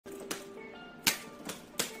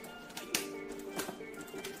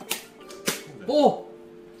Oh!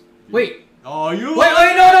 Wait! Oh, you. Wait,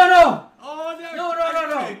 no! Oh,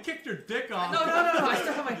 No! I kicked your dick off. No!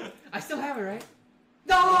 I still have it, right?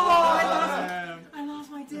 No! I lost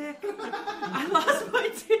my dick. I lost my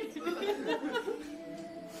dick.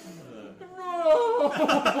 No!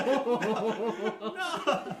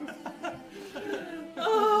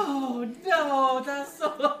 Oh no! That's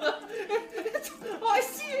so. Oh, I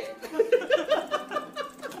see it.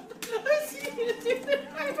 I see it, dude.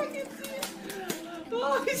 I fucking see it.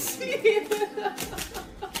 Oh, I see it.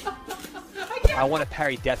 I want to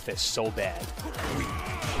parry Death Fist so bad.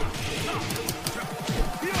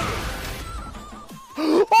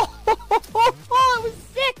 Oh, it was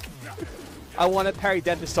sick! I want to parry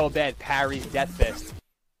Death Fist so bad. Parries Death Fist.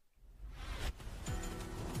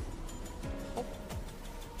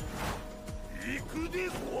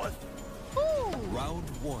 Round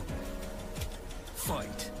 1.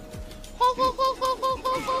 Fight. Hold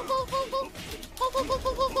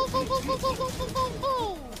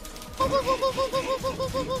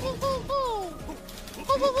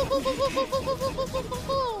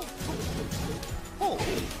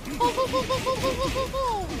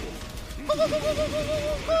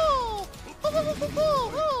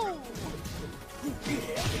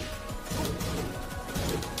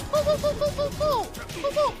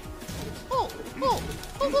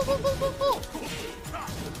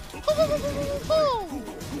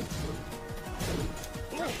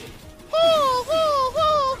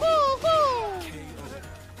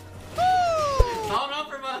on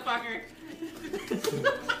for motherfucker.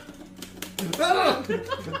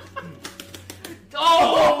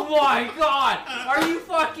 Oh my god! Are you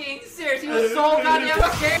fucking serious? He was so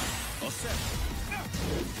goddamn scared.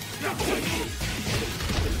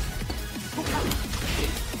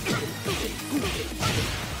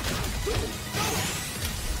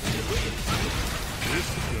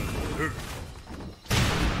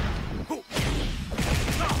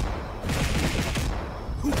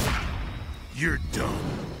 You're done.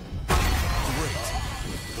 Great.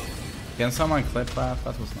 Can someone clip that?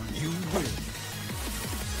 That was nice. You win.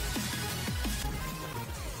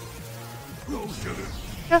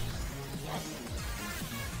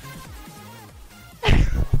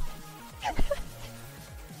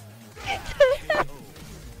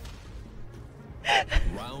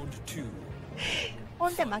 Round 2. ほ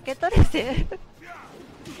んで負けとるし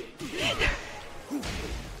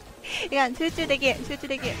いや集中できん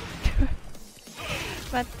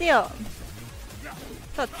待ってよ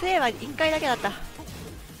そう杖は1回だけだった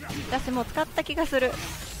私もう使った気がする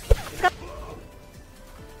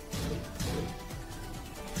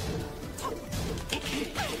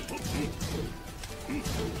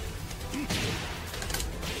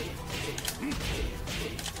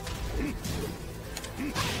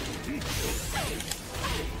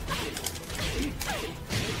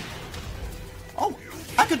Oh,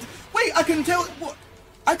 I can tell. What?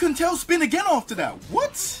 I can tell spin again after that.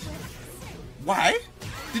 What? Why?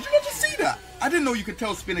 Did you not just see that? I didn't know you could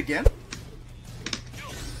tell spin again.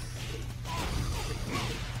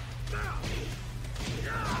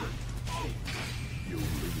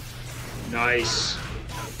 Nice.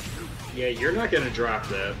 Yeah, you're not gonna drop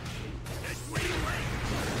that.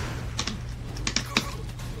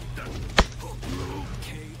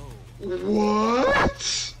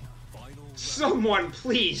 What? Someone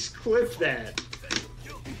please clip that.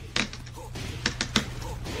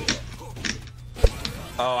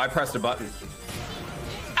 Oh, I pressed a button.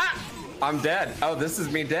 Ah! I'm dead. Oh, this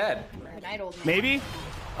is me dead. Maybe?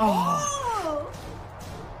 Oh!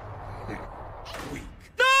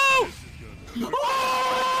 No!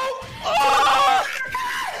 Oh! Oh!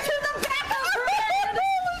 To the back of her head!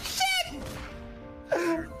 Holy shit!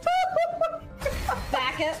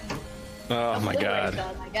 Back it. Oh my god.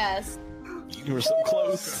 Done, I guess. You were so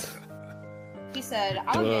close. He said,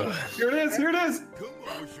 I'll get it. Here it is, here it is!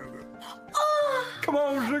 Come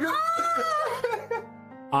on, sugar!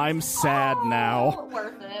 I'm sad now.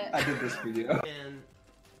 Worth it. I did this video. And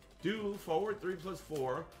do forward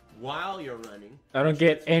 3+4 while you're running. I don't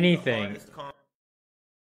get anything.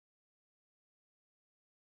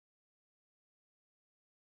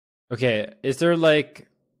 Okay, is there like...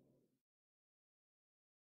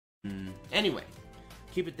 Anyway,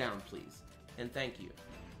 keep it down, please. And thank you.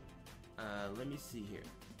 Let me see here.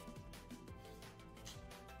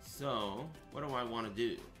 So, what do I want to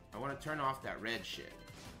do? I want to turn off that red shit.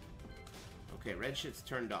 Okay, red shit's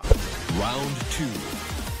turned off. Round 2.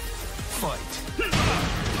 Fight.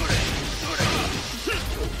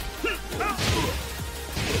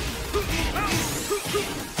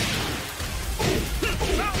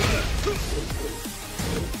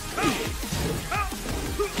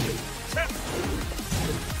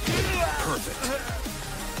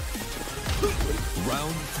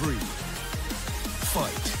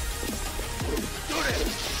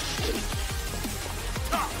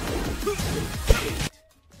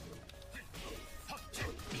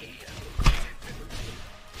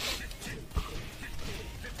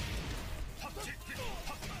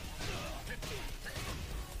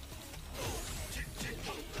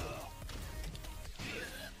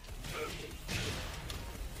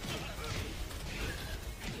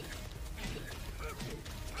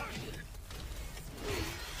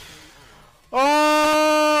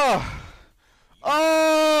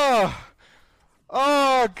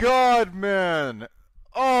 Oh God, man.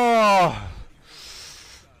 Oh.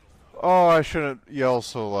 Oh, I shouldn't yell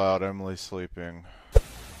so loud. Emily's sleeping.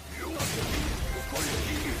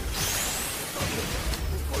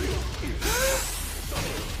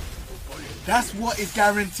 That's what is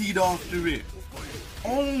guaranteed after it.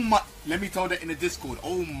 Oh my. Let me tell that in the Discord.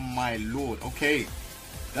 Oh my lord. Okay.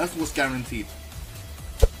 That's what's guaranteed.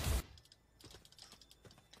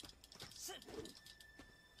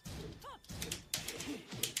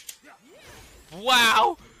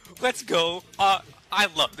 Wow! Let's go. I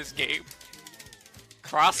love this game.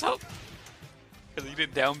 Cross up? Because you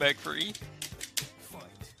did down back free.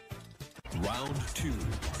 Round 2.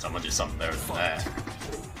 Someone do something better than that.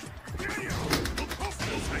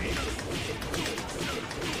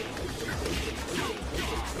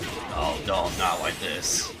 Oh, don't, not like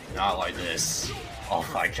this. Not like this. Oh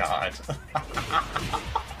my god.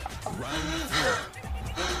 Round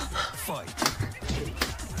 4. Fight.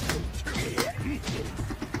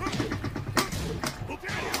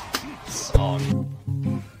 Song.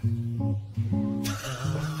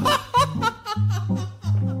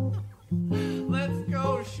 Let's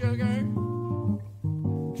go, sugar.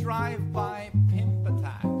 Drive-by pimp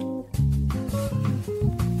attack.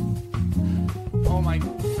 Oh my.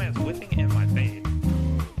 Man's whipping in my face.